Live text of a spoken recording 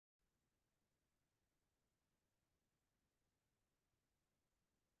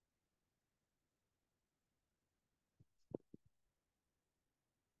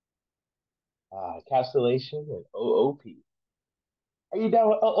Encapsulation and OOP. Are you down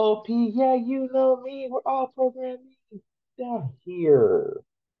with OOP? Yeah, you know me. We're all programming down here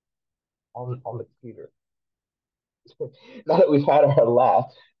on the computer. Now that we've had our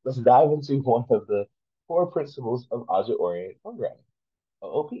laugh, let's dive into one of the core principles of object-oriented programming,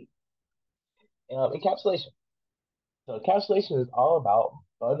 OOP, encapsulation. So encapsulation is all about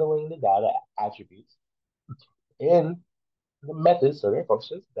bundling the data attributes in the methods, so their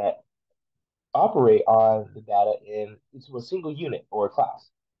functions that operate on the data into a single unit or a class.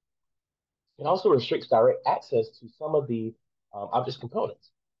 It also restricts direct access to some of the object's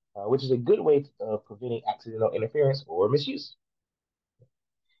components, which is a good way of preventing accidental interference or misuse.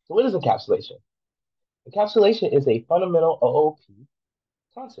 So, what is encapsulation? Encapsulation is a fundamental OOP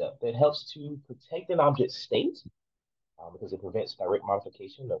concept that helps to protect an object's state because it prevents direct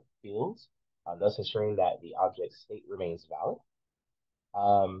modification of fields, thus ensuring that the object's state remains valid.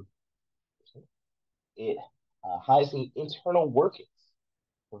 Um, it hides the internal workings,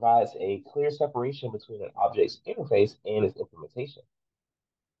 provides a clear separation between an object's interface and its implementation.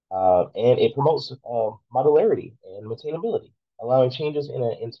 And it promotes modularity and maintainability, allowing changes in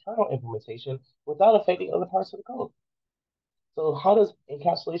an internal implementation without affecting other parts of the code. So, how does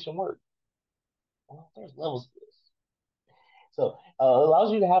encapsulation work? Well, there's levels to this. So, it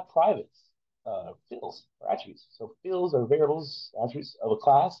allows you to have private fields or attributes. So, fields are variables, attributes of a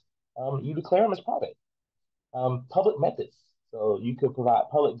class. You declare them as private. Public methods. So, you could provide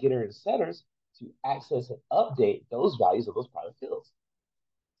public getter and setters to access and update those values of those private fields.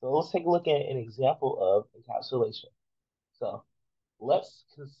 So let's take a look at an example of encapsulation. So let's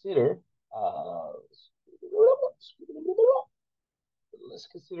consider uh, let's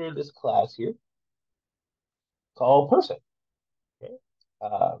consider this class here called person, okay?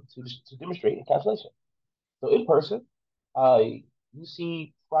 To demonstrate encapsulation. So in person, you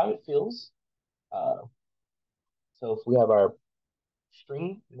see private fields. Uh, so if we have our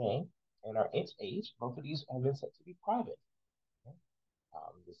string name and our int age, both of these have been set to be private. Okay?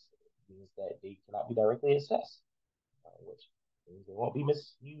 This means that they cannot be directly accessed, which means they won't be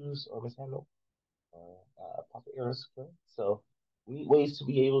misused or mishandled pocket errors occur. So we need ways to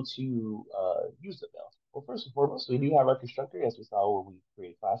be able to use them now. Well, first and foremost, we do have our constructor, as we saw when we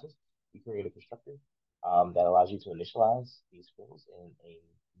created classes. We create a constructor that allows you to initialize these fields in a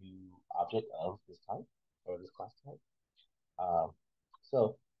new object of this type or this class type. Um,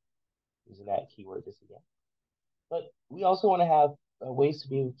 so using that keyword just again. But we also want to have ways to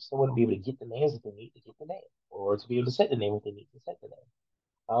be someone to be able to get the names that they need to get the name, or to be able to set the name if they need to set the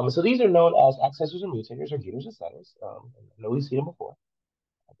name. So these are known as accessors and mutators or getters and setters. I know we've seen them before,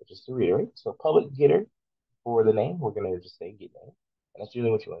 but just to reiterate, so public getter for the name, we're going to just say get name. And that's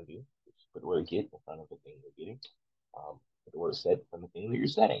generally what you want to do. Just put the word get in front of the thing you're getting. Put the word set from the thing that you're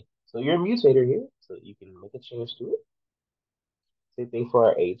setting. So you're a mutator here, so you can make a change to it. Same thing for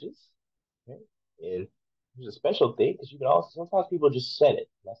our ages. Okay? And there's a special thing because you can also, sometimes people just set it.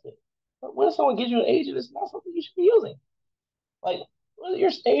 That's it. But what if someone gives you an age and it's not something you should be using? Like, well,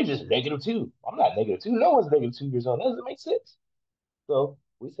 your stage is -2. I'm not -2. No one's -2 years old. That doesn't make sense. So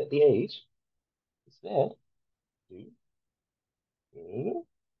we set the age instead to greater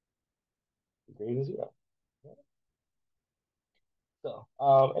than 0. So,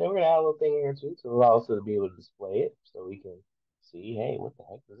 and then we're gonna add a little thing here too to allow us to be able to display it, so we can see, hey, what the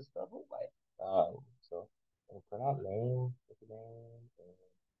heck does this stuff look like? So we'll print out name, put the name,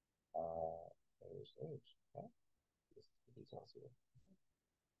 and age. Okay, just the details here.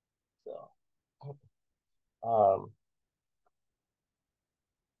 So, um,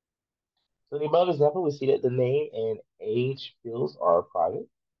 so in the above example, we see that the name and age fields are private,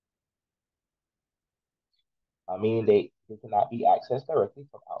 meaning they cannot be accessed directly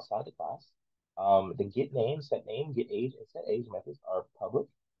from outside the class. The get name, set name, get age, and set age methods are public,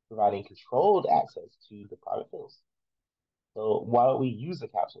 providing controlled access to the private fields. So why don't we use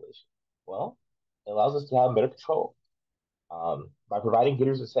encapsulation? Well, it allows us to have better control. By providing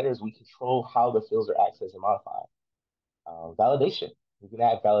getters and setters, we control how the fields are accessed and modified. Validation. We can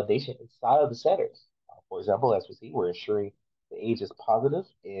add validation inside of the setters. For example, as we see, we're ensuring the age is positive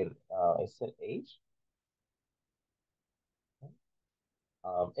in a set age.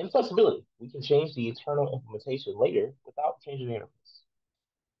 And flexibility. We can change the internal implementation later without changing the interface.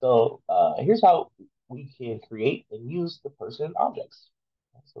 So here's how we can create and use the person objects.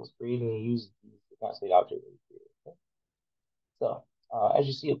 So let's create and use the constellate object that we created. Okay? So as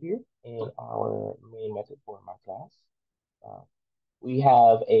you see up here in our main method for my class, uh, we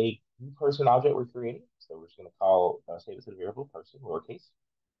have a new person object we're creating. So we're just going to call save it to the variable person, lowercase.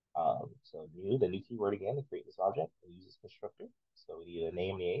 So new, the new keyword again to create this object and use this constructor. So we need a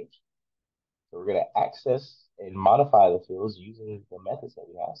name and the age. So we're going to access and modify the fields using the methods that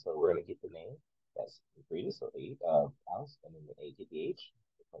we have. So we're going to get the name that's created, so Alice, and then the get the age,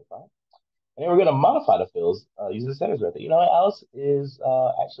 25. And then we're going to modify the fields using the settings method. You know what? Alice is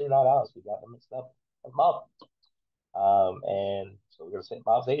actually not Alice. We got them mixed up with Bob. And so we're going to set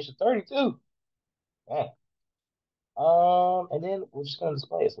Bob's age to 32. Man. And then we're just going to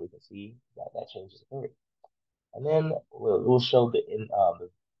display it so we can see that that change is occurred. And then we'll show the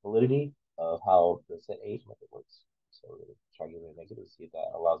validity of how the set age method works. So we're going to try to get a negative to see if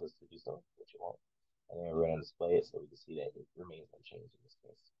that allows us to do so, which it won't. And then we're going to display it so we can see that it remains unchanged in this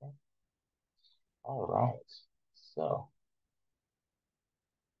case. Okay? All right. So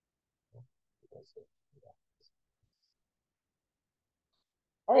that's it. Yeah.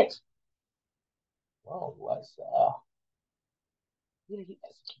 All right. Well, let's Unity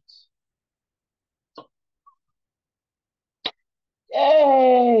executes.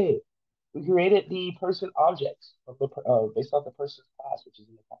 Yay! We created the person object of the based off the person's class, which is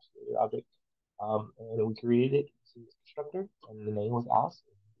an encapsulated object. And we created it to this constructor, and the name was Alice,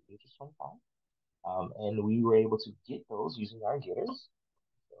 and the age was 25. And we were able to get those using our getters.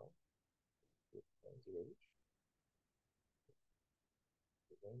 So, get age,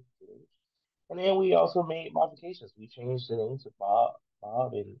 and then we also made modifications. We changed the name to Bob,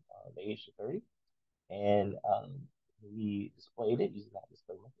 and the age to 30, and we displayed it using that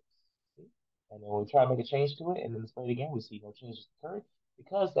display method. See? And then when we try to make a change to it and then display it again, we see no changes occurred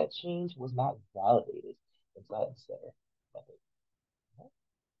because that change was not validated inside the setter method. Okay.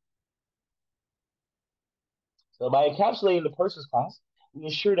 So by encapsulating the person's class, we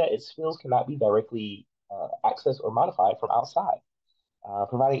ensure that its fields cannot be directly accessed or modified from outside,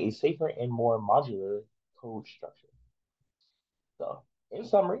 providing a safer and more modular code structure. So, in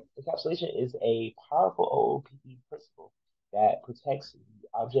summary, encapsulation is a powerful OOP principle that protects the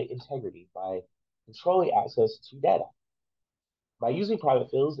object integrity by controlling access to data. By using private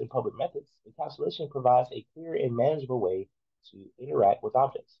fields and public methods, encapsulation provides a clear and manageable way to interact with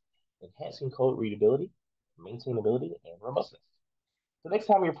objects, enhancing code readability, maintainability, and robustness. So next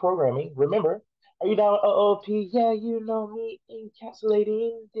time you're programming, remember, are you down with OOP? Yeah, you know me,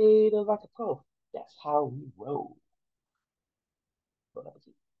 encapsulating data like a pro. That's how we roll. Bon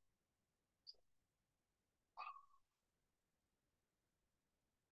appetit.